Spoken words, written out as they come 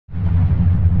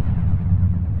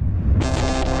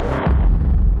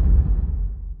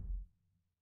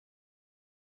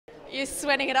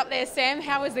sweating it up there, Sam.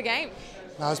 How was the game?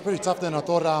 No, it was pretty tough then. I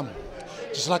thought,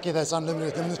 just lucky that's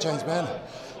unlimited chains, man.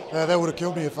 They would have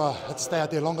killed me if I had to stay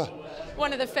out there longer.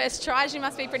 One of the first tries, you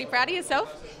must be pretty proud of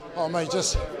yourself. Oh, mate,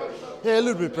 a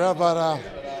little bit proud, but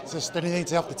just anything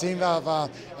to help the team. I've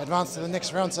advanced to the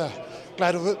next round, so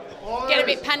glad of it. Get a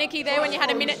bit panicky there when you had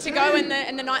a minute to go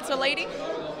and the Knights were leading?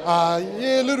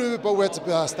 Yeah, a little bit, but we had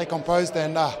to stay composed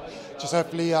and just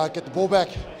hopefully get the ball back.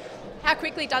 How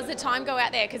quickly does the time go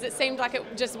out there? Because it seemed like it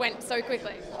just went so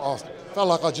quickly. Oh, felt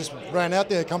like I just ran out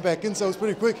there, come back in, so it was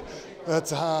pretty quick.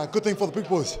 It's a good thing for the big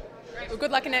boys. Great. Well,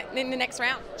 good luck in the next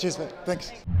round. Cheers, mate.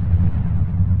 Thanks.